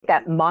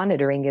that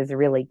monitoring is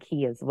really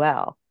key as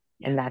well.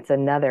 And that's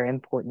another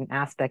important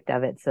aspect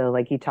of it. So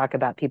like you talk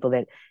about people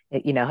that,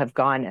 have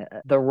gone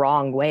the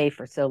wrong way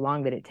for so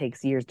long that it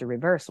takes years to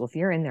reverse. Well, if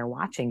you're in there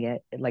watching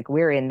it, like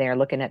we're in there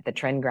looking at the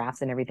trend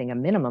graphs and everything, a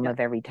minimum of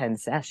every 10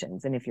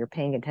 sessions. And if you're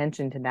paying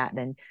attention to that,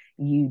 then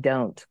you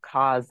don't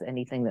cause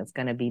anything that's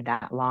going to be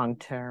that long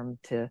term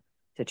to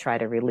try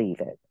to relieve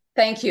it.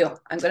 Thank you.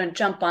 I'm going to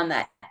jump on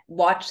that.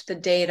 Watch the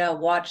data,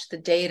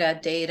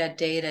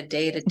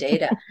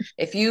 data.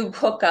 If you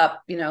hook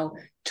up,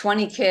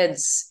 20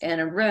 kids in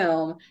a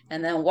room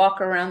and then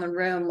walk around the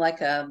room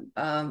like a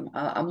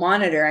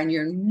monitor, and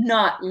you're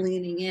not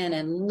leaning in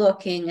and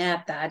looking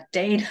at that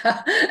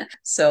data.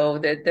 So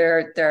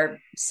there are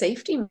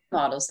safety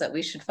models that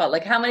we should follow.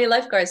 Like, how many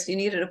lifeguards do you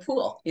need at a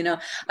pool?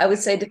 I would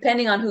say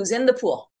depending on who's in the pool.